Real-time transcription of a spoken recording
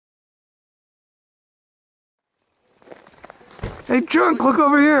Hey, Chunk, look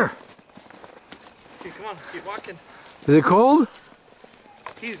over here. Okay, come on, keep walking. Is it cold?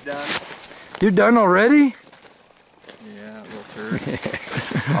 He's done. You're done already? Yeah, little turd.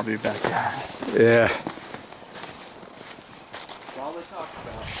 I'll be back there. Yeah. That's all they talk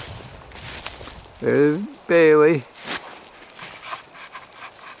about. There's Bailey.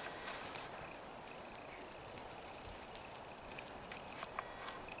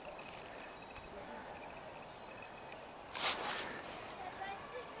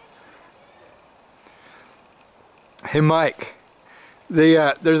 Hey Mike,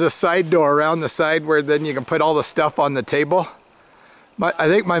 there's a side door around the side where then you can put all the stuff on the table. I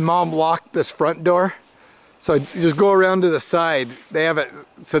think my mom locked this front door, so you just go around to the side. They have it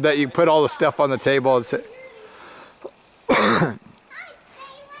so that you put all the stuff on the table. And sit.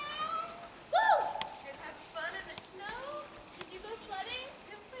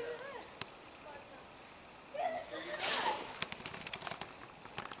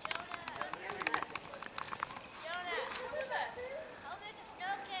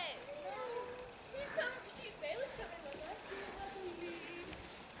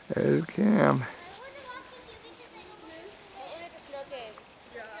 There's Cam.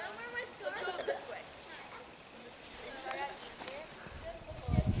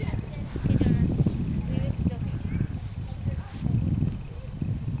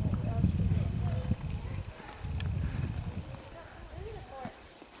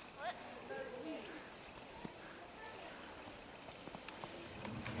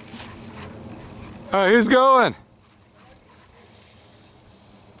 Oh, who's going?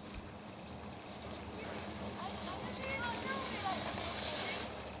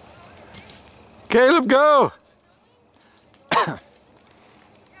 Caleb, go!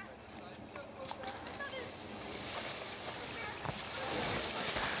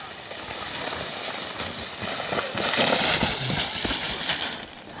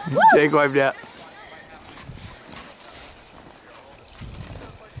 Jake wiped out.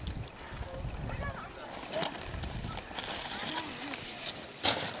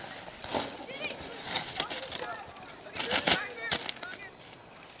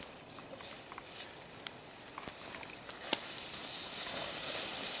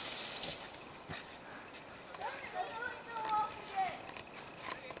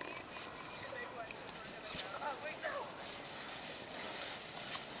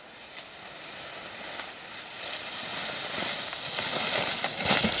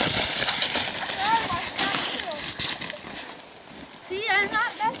 See, I'm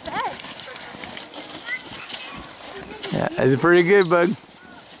not that bad. Yeah, that's pretty good, bud.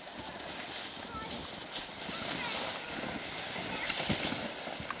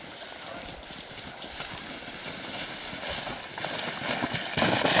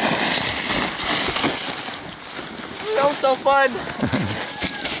 That was so fun.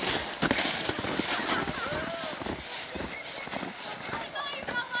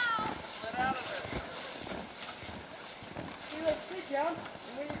 Sit down, and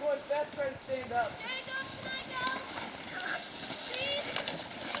when you're going fast, try to stand up.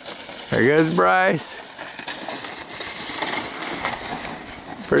 There goes Bryce.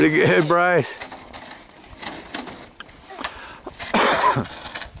 Pretty good, Bryce.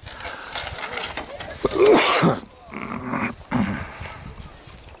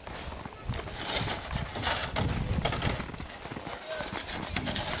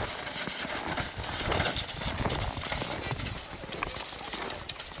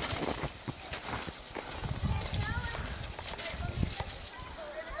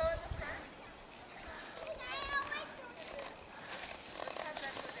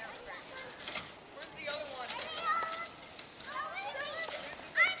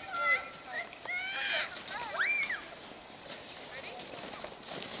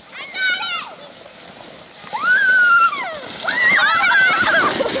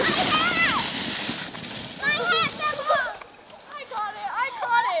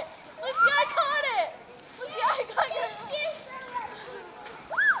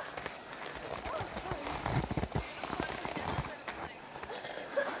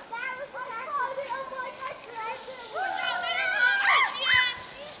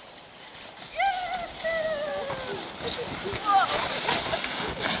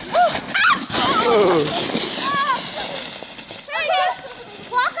 Hey,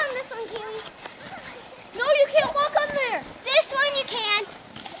 walk on this one, Kaylee. No, you can't walk on there. This one you can.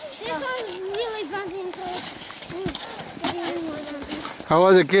 This one's really bumpy, so it's really more bumpy. How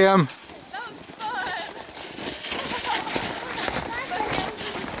was it, Cam? That was fun.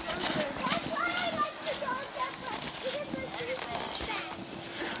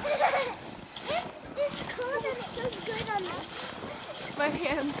 It's cool that it feels good on this.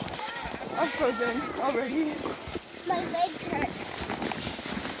 frozen already. My legs hurt.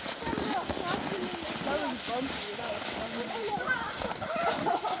 That was bumpy.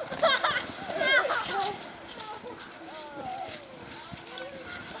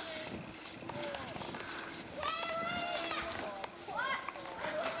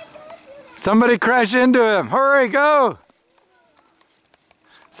 Somebody crash into him. Hurry, go.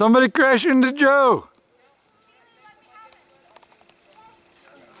 Somebody crash into Joe.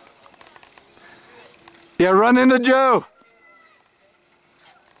 Yeah, run into Joe.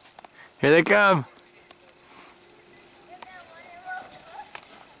 Here they come.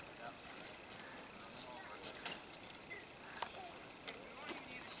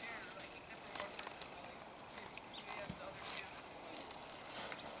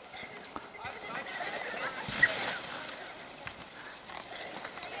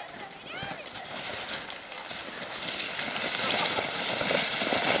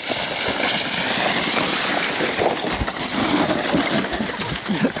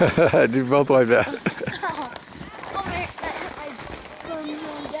 Do both like that.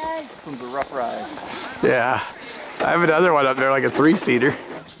 From the rough ride. Yeah. I have another one up there, like a 3-seater,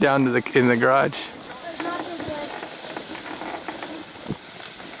 down to in the garage.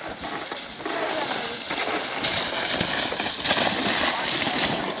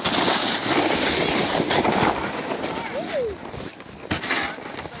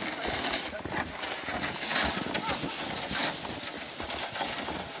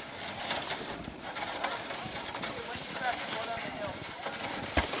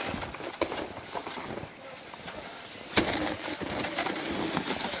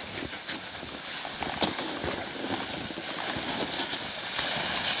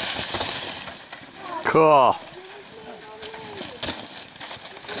 Cool.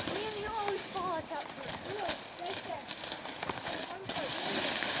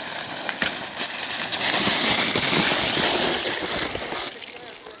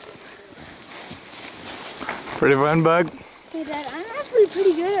 Pretty fun, Bug? Hey, Dad, I'm actually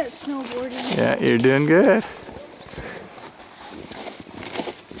pretty good at snowboarding. Yeah, you're doing good.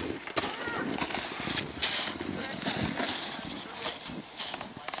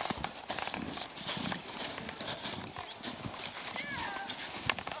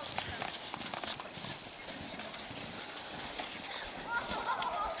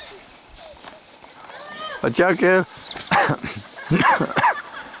 Watch out, Kev.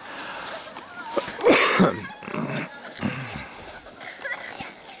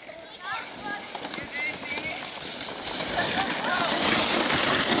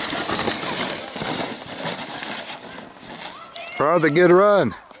 Rather good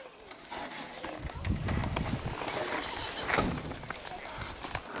run.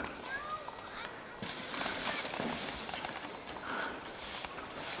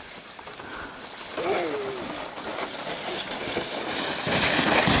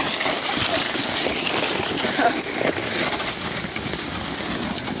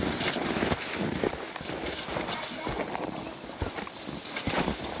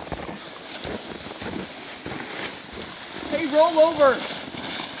 Hey, roll over.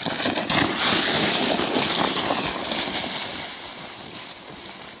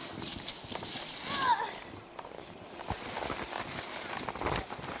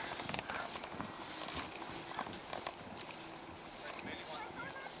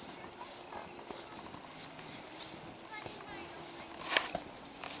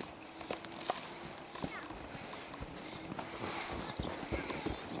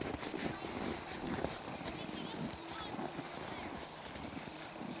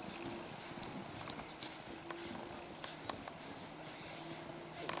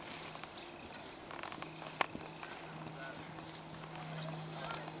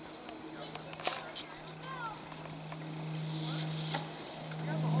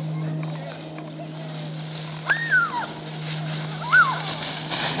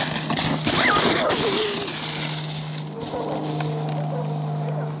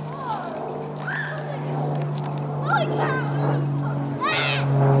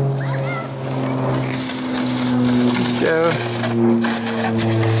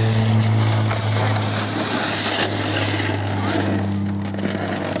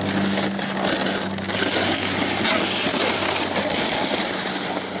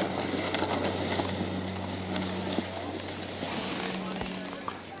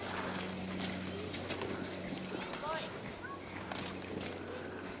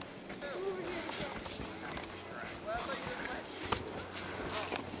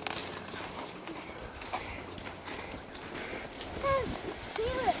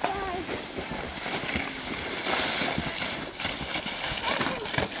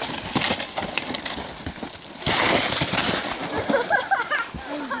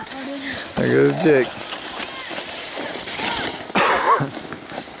 magic.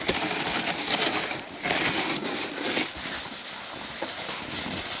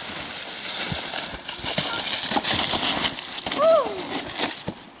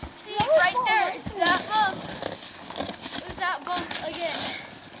 See, right there, it's that bump. It's that bump again.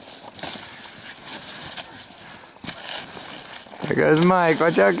 There goes Mike.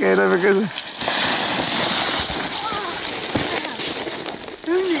 Watch out, Caleb. Here goes.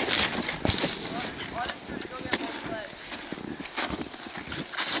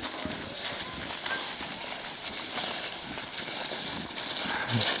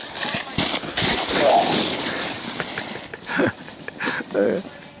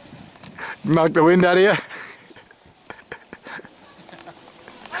 Knock the wind out of you.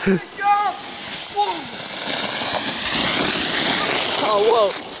 Oh,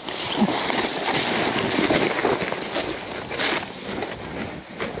 whoa.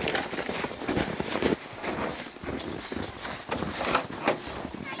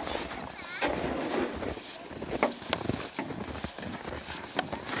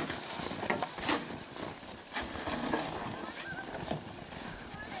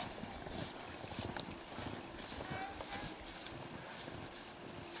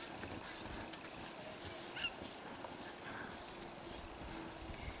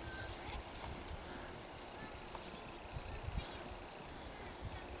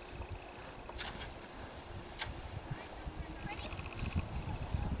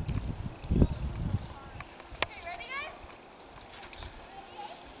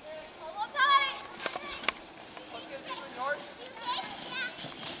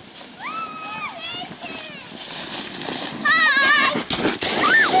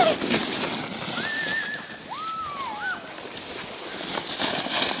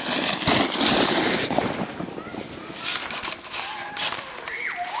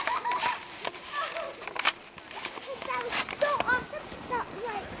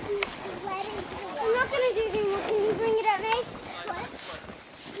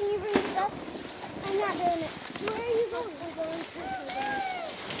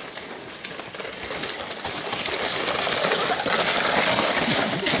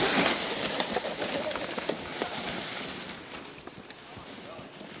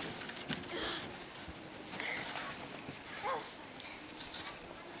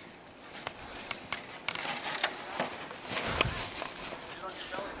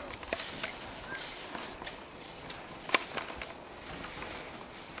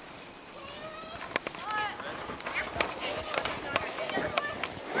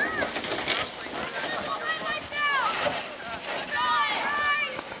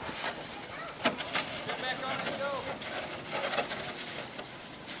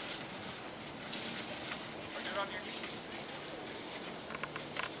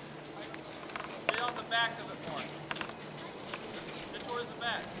 Back of it more. Get towards the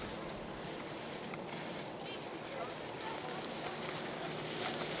back.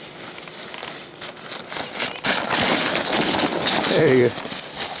 There you go.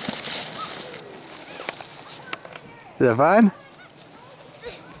 Is that fun?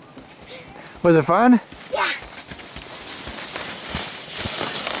 Was it fun? Yeah.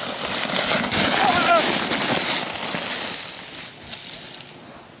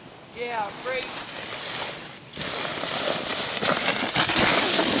 Yeah, great.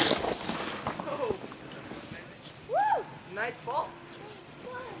 Nice fall.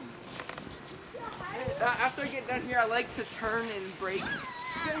 After I get done here, I like to turn and brake.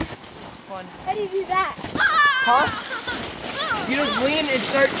 Fun. How do you do that? Huh? You just lean and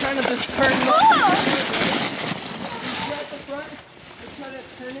start trying to just turn. You at the front, you try to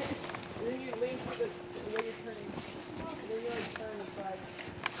turn it, and then you lean for the way you're turning. And then you like turn the side.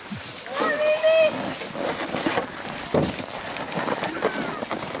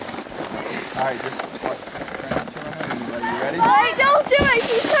 Alright, just what? Are you ready? Hey, don't do it.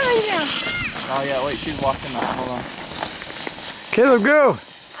 She's coming down. Oh yeah, wait, she's walking now. Hold on. Caleb, go!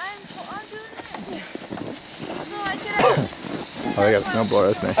 I'm doing it. So I can. Oh, they got a snowblower.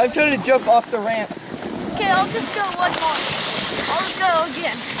 That's nice. I'm trying to jump off the ramps. Okay, I'll just go one more. I'll go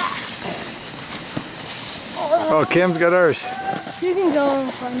again. Oh, Kim's got ours. You can go in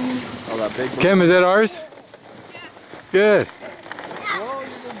front of me. Oh, that big one. Kim, is that ours? Good.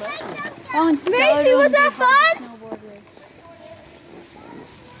 Macy, was that fun?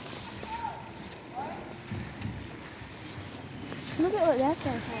 Look at what that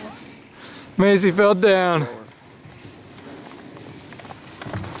guy has. Macy fell down.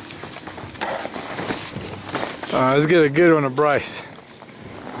 Let's get a good one of Bryce.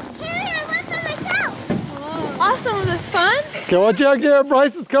 Awesome, was it fun? Okay, watch out, Garrett.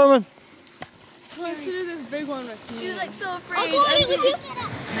 Bryce is coming. wants to do this big one with me. She was like so I'll afraid. go on And, it with you.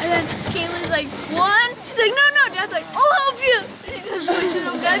 then Kaylin's like, 1. She's like, no. Dad's like, I'll help you. She's pushing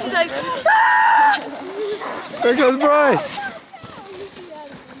him down. She's like, ah! There goes Bryce.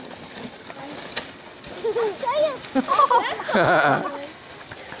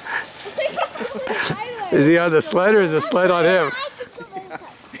 Is he on the sled or is the sled on him?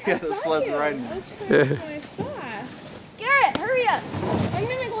 Yeah, the sled's riding. Garrett, hurry up. I'm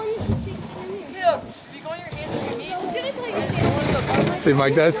gonna go on If you go on your hands and your knees, See,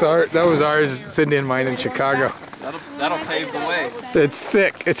 Mike, that was ours, Cindy and mine in Chicago. That'll pave the way. It's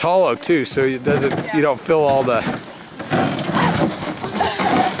thick. It's hollow too, so it doesn't. You don't feel all the.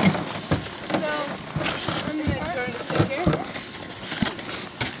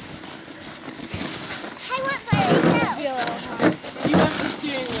 you want the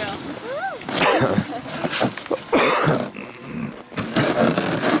steering wheel.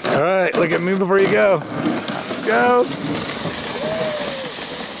 All right, look at me before you go. Go.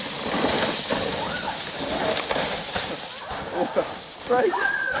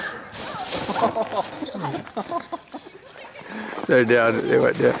 They're down. They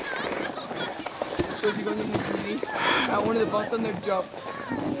went down. So if you go on your hands and knees, at one of the bumps on there, jump.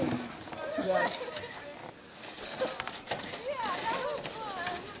 Too bad.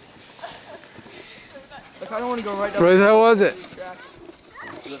 Like, I don't want to go right down. Bryce, how was it?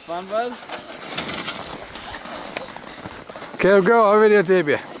 Is it fun, bud? Okay, go. I'll videotape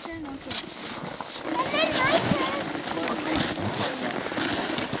you.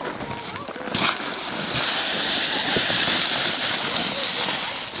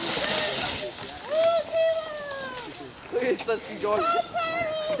 Look at this, you going.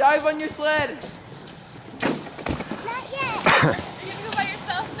 Dive on your sled. Not yet. Are you gonna go by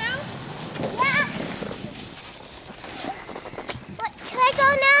yourself now? Yeah. What, can I go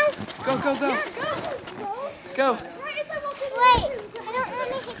now? Go, go, go. Go. Wait, I don't want to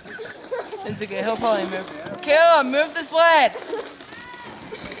hit It's okay, he'll probably move. Caleb, move the sled.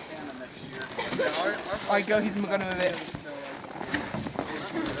 Alright, go, he's gonna move it.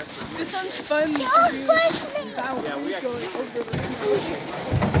 This one's fun. Don't push me.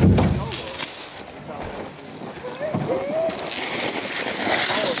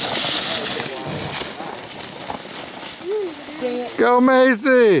 Go,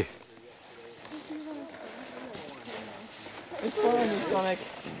 Macy. It's fun on your stomach.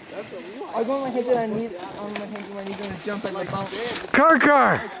 I'll go on my hands and my knees. On my hands and my knees, gonna jump at the bump.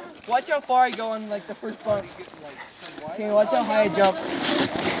 Car. Watch how far I go on like the first bump. Okay, watch how high I jump.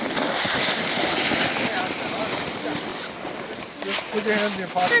 Just put your hands in your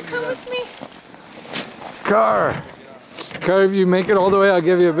pocket. Come with me. Car, if you make it all the way, I'll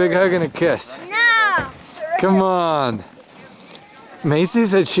give you a big hug and a kiss. No. Come on. Macy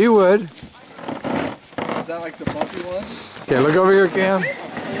said she would. Is that like the bumpy one? Okay, look over here, Cam. And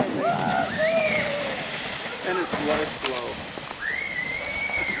it's slow.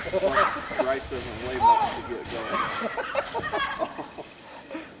 Bryce doesn't wave up to get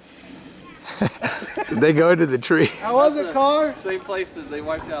going. Did they go into the tree? How was it, Car? Same place as they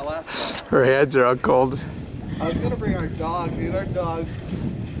wiped out last time. Her hands are all cold. I was gonna bring our dog, dude. Our dog.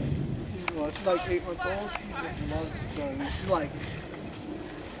 She's like 8 months old. She just loves the sun. She's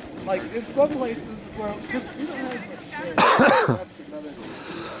like in some places where, because we don't have much shade. That's another thing.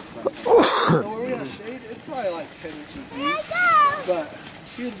 So where we have shade, it's probably like 10 inches Here I deep. go. But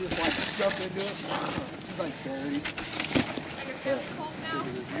she'll just like jump into it. She's like buried.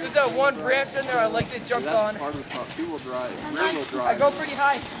 There's that one branch in there I like to jump on. Part of the top, 2-wheel drive, rear-wheel drive. I go pretty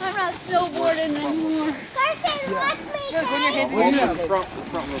high. I'm not snowboarding anymore. Carson, watch me. Yeah, go on your hands Well, and yeah, knees. the front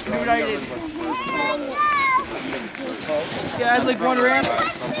wheel drive. what I did. Yeah, I'd like one ramp.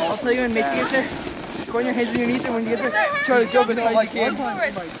 I'll tell you when Macy gets there. Go on your hands and your knees, and when you get there, try to jump as high as you can.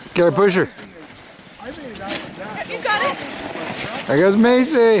 Can I push her? You got it. There goes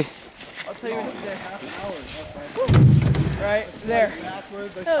Macy. I'll tell you when she's there. Right there.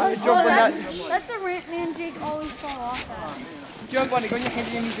 Jump on that. That's a ramp man Jake always fall off at. Jump on it. Go on your hands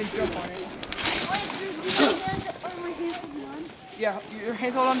and your knees and jump on it. Yeah, your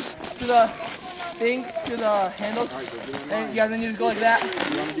hands hold on to the thing, to the handles. And yeah, then you just go like that.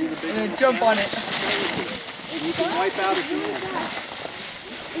 And then jump on it. You can wipe out if you want.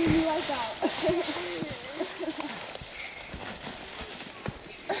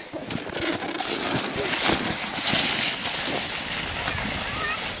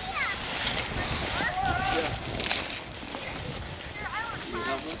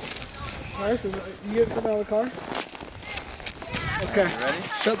 Alright, so you get come out of the car? Okay. Ready?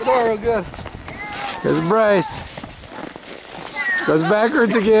 Shut the door real good. Here's Bryce. Goes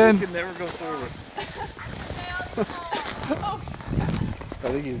backwards again. You can never go forward.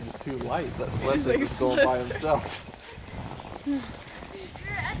 think he's just too light. That sled just going by himself. At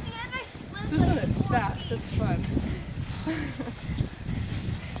the end, I slid. This one is fast. It's fun.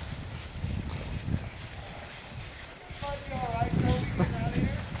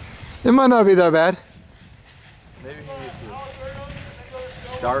 It might not be that bad. Maybe he needs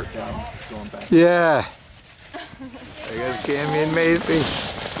to start down going back. Yeah. There goes Cammy and Macy.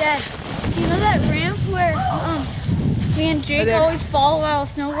 Dad, you know that ramp where me and Jake always fall while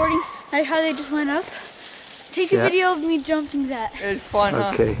snowboarding? Like how they just went up? Take a Yeah. video of me jumping that. It's fun,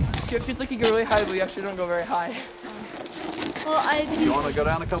 huh? Okay. It feels like you go really high, but you actually don't go very high. Well, You want to go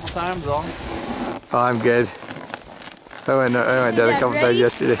down a couple times, though? Oh, I'm good. I went down a Dad, couple times ready?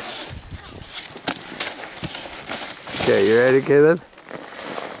 yesterday. Okay, you ready, Caleb?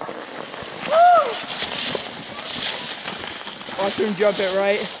 Watch him jump it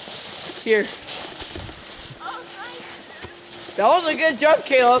right here. That was a good jump,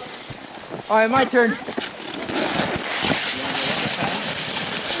 Caleb. All right, my turn.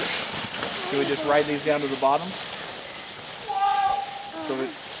 Should we just ride these down to the bottom? So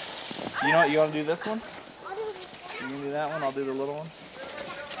you know what, you want to do this one? You can do that one, I'll do the little one.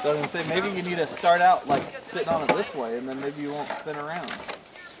 So I was going to say, maybe you need to start out like sitting on it this way, and then maybe you won't spin around.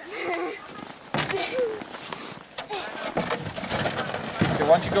 Okay,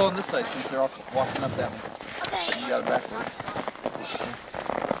 why don't you go on this side since they're all walking up that one. You got it backwards.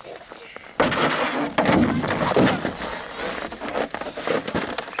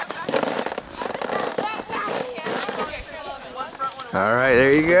 All right,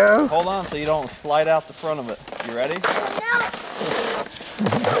 there you go. Hold on so you don't slide out the front of it. You ready?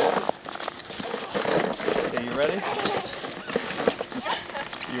 Okay, you ready?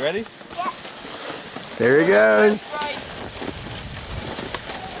 You ready? There he goes.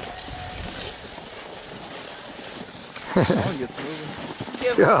 Oh, he gets moving.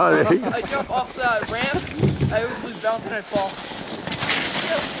 Oh, there he I goes. jump off that ramp. I always lose balance and I fall.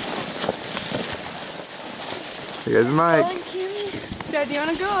 Here's Mike. Dad, do you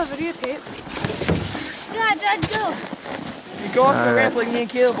want to go on videotape? Dad, go. You go off the All ramp right. like me and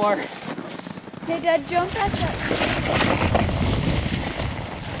Caleb are. Hey, Dad, jump at that.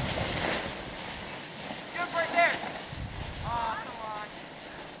 Jump right there. Oh, come on.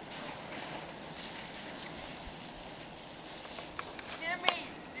 Timmy,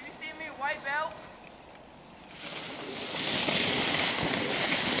 do you see me wipe out?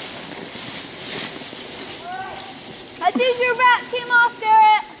 I think your bat came off,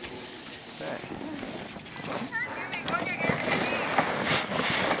 Garrett.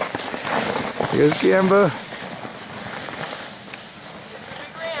 Here's Gambo.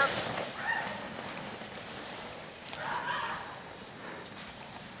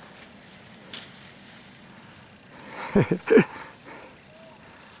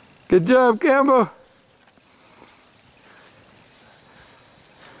 Good job, Gambo.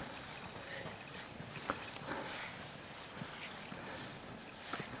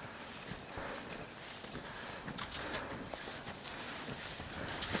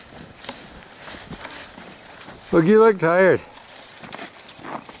 Look, you look tired.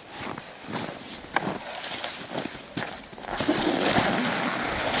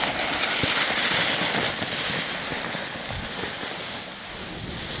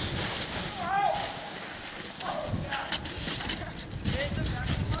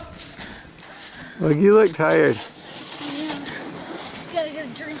 Look, you look tired. Yeah. Gotta get a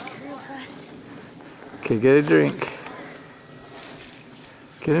drink real fast. Okay, get a drink.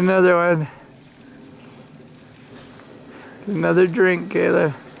 Get another one. Get another drink,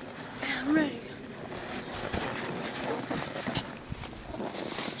 Kayla. I'm ready.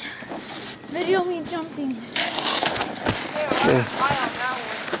 Video me jumping. Yeah. High on that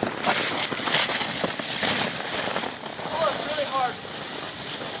one. Oh, it's really hard.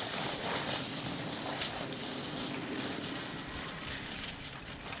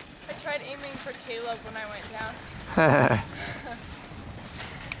 I tried aiming for Caleb when I went down.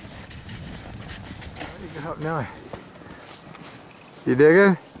 Where do you go up now? You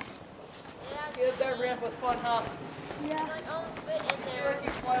digging? Caleb, that ramp was fun, huh? Yeah. Like, oh, fit in I feel there. like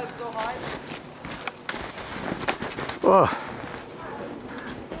you fly up so high. Whoa.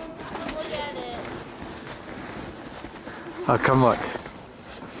 Look at it. Oh, come look.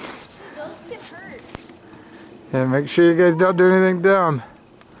 Those can hurt. Yeah, make sure you guys don't do anything dumb.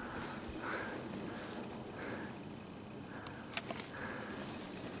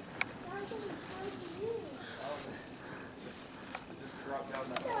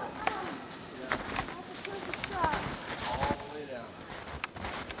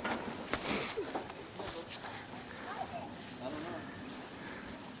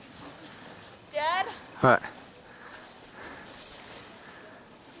 What?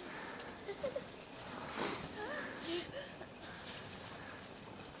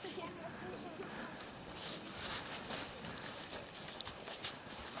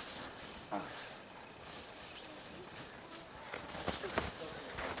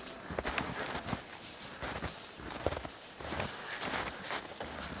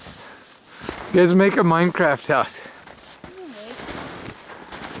 You guys make a Minecraft house.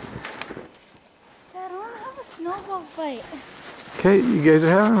 Dad, I want to have a snowball fight. Okay, you guys are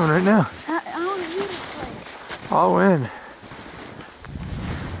having one right now. I want to do this fight. I'll win.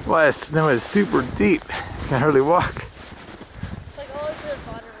 Wow, the snow is super deep. Can't hardly walk. It's like all over the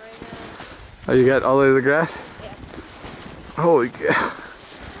bottom right now. Oh, you got all over the grass? Yeah. Holy cow.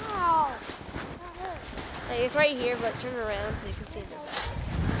 Like it's right here, but turn around so you can see the back.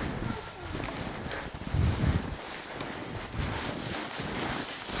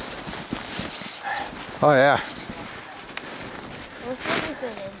 Oh yeah. Let's put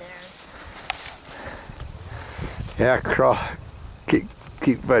anything in there. Yeah, crawl.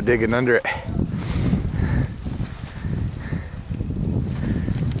 Keep digging under it.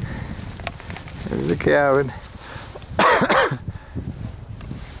 There's the cabin.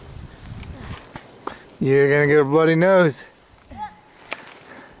 You're gonna get a bloody nose.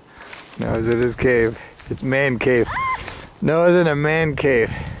 Noah's at his cave. It's man cave. Noah's in a man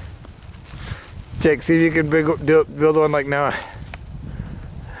cave. Jake, see if you can build one like Noah.